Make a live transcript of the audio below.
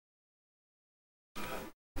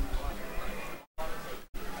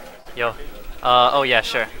Yo. Oh yeah,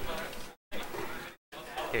 sure.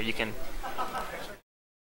 Here, you can.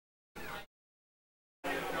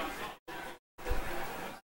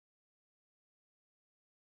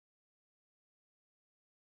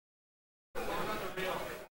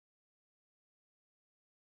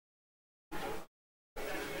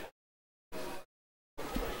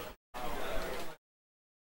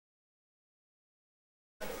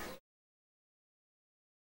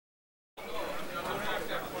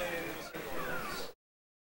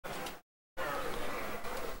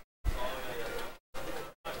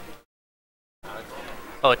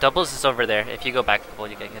 Oh, doubles is over there. If you go back a couple,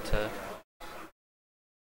 you can get to.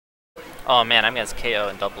 Oh man, I'm against KO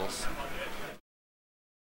in doubles.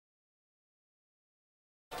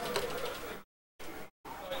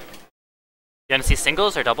 You want to see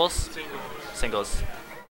singles or doubles? Singles. Singles.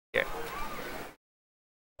 Here.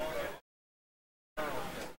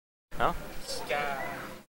 No?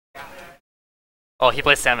 Oh, he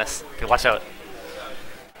plays Samus. Okay, watch out.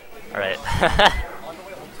 Alright.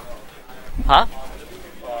 Huh?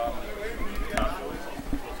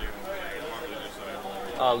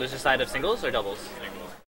 Loser side of singles or doubles?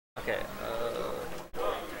 Okay.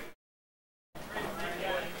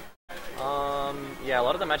 Yeah, a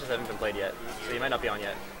lot of the matches haven't been played yet, so you might not be on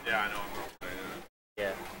yet. Yeah, I know. I'm not playing it.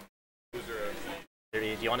 Yeah. Loser of.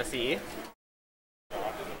 Do you want to see E? I guess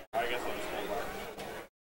I'll just go back.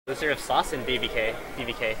 Loser of Sauce and BBK.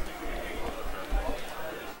 BBK.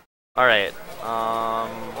 Alright.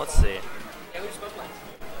 Let's see.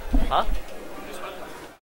 Huh?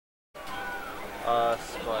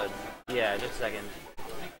 Spud. Yeah, just a second.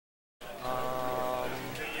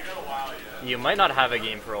 You might not have a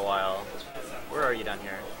game for a while. Where are you down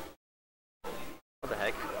here? What the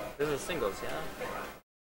heck? This is singles, yeah?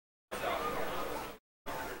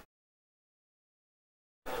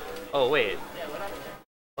 Oh, wait.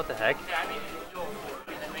 What the heck?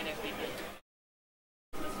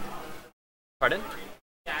 Pardon?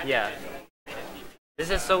 Yeah. This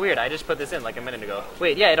is so weird. I just put this in like a minute ago.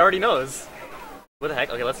 Wait, yeah, it already knows. What the heck?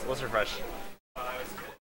 Okay, let's refresh.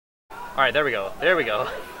 Alright, there we go. There we go.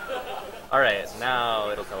 Alright, now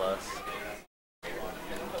it'll tell us.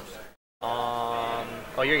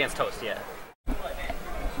 Oh, you're against Toast, yeah.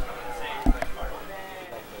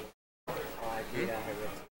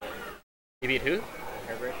 You beat who?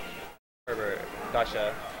 Herbert. Herbert.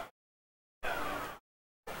 Gotcha.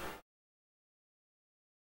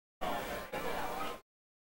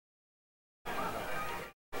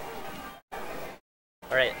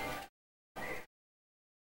 Alright.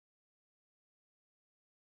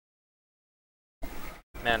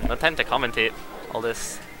 Man, no time to commentate all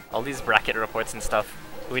these bracket reports and stuff.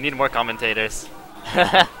 We need more commentators.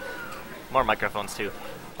 More microphones too.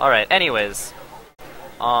 Alright, anyways.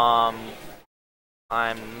 I'm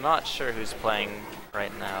not sure who's playing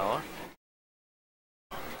right now.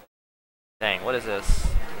 Dang, what is this?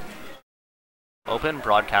 Open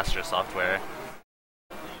broadcaster software.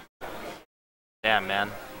 Damn,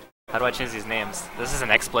 man. How do I change these names? This isn't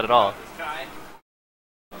XSplit at all.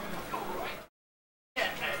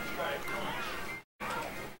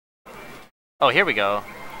 Oh, here we go.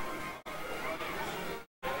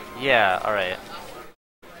 Yeah, alright.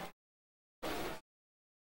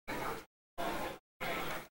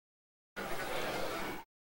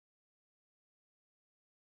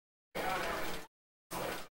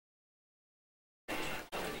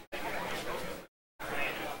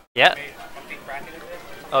 Yeah.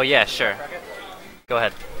 Oh yeah, sure. Go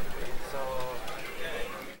ahead. So,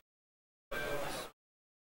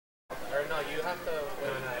 or no, you have to.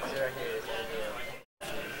 Zero here is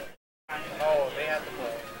oh, they have to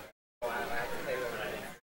play. Oh, I have to play them.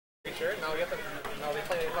 You sure? No, you have to. No, they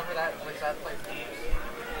play. After that, like that plays Thieves.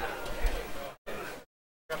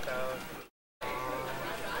 Jump out.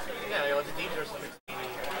 Yeah, it's Thieves versus 16.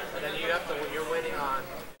 And then you have to. You're waiting on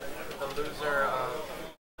the loser of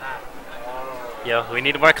that. Yo, we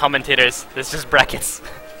need more commentators. This is just brackets.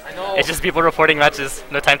 I know. It's just people reporting matches.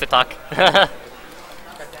 No time to talk.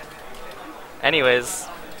 Anyways,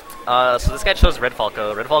 so this guy chose Red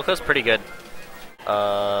Falco. Red Falco's pretty good.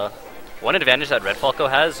 One advantage that Red Falco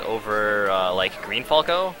has over like Green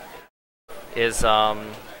Falco is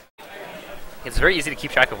it's very easy to keep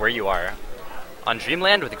track of where you are. On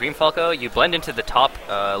Dreamland with Green Falco, you blend into the top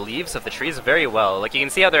leaves of the trees very well. Like you can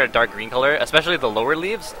see how they're a dark green color, especially the lower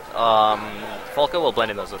leaves. Falco will blend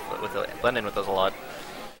in those with those a lot.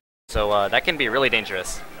 So that can be really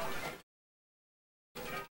dangerous.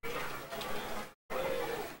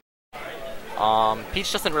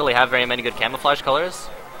 Peach doesn't really have very many good camouflage colors.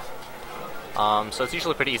 So it's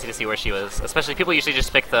usually pretty easy to see where she was. Especially people usually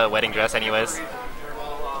just pick the wedding dress anyways.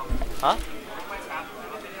 Huh?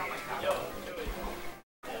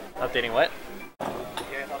 Updating what? Yeah,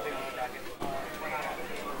 it's updating the bracket.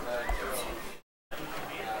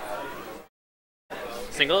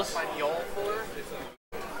 Singles? My Yol for.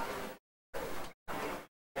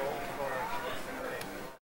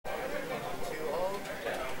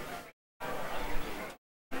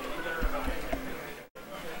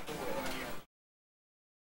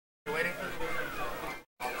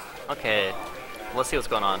 Okay, let's see what's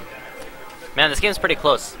going on. Man, this game's pretty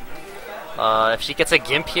close. If she gets a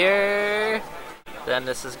Gimp here, then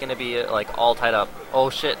this is gonna be like all tied up. Oh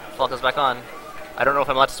shit, Falco's back on. I don't know if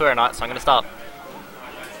I'm allowed to swear or not, so I'm gonna stop.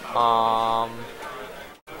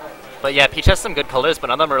 But yeah, Peach has some good colors, but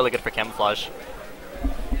none of them are really good for camouflage.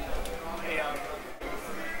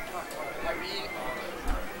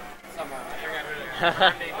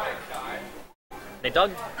 Nate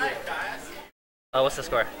Dog? Oh, what's the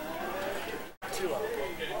score? 2-0.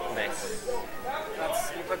 Nice.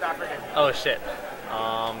 That's, you put that for him. Oh shit.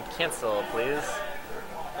 Cancel, please.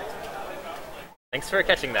 Thanks for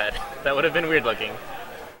catching that. That would have been weird looking.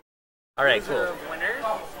 Alright, cool. Winner?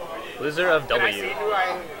 Loser of Can I W. see who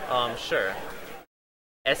I... Sure.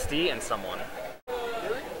 SD and someone.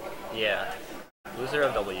 Really? Yeah. Loser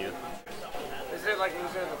of W. Is it like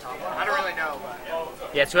loser at the top one? I don't really know,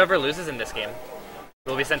 but... Yeah, it's whoever loses in this game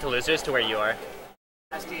will be sent to losers to where you are.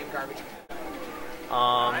 SD and garbage. SD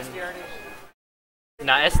Um, already?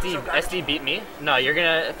 nah, SD beat me. No, you're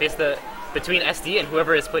gonna face the... Between SD and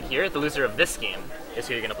whoever is put here, the loser of this game is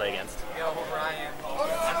who you're gonna play against. Yo, Ryan.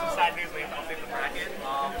 That's some sad news, Lee. I'll take the bracket.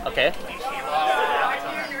 Okay. She lost.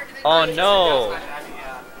 Oh no!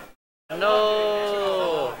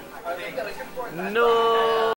 No! No!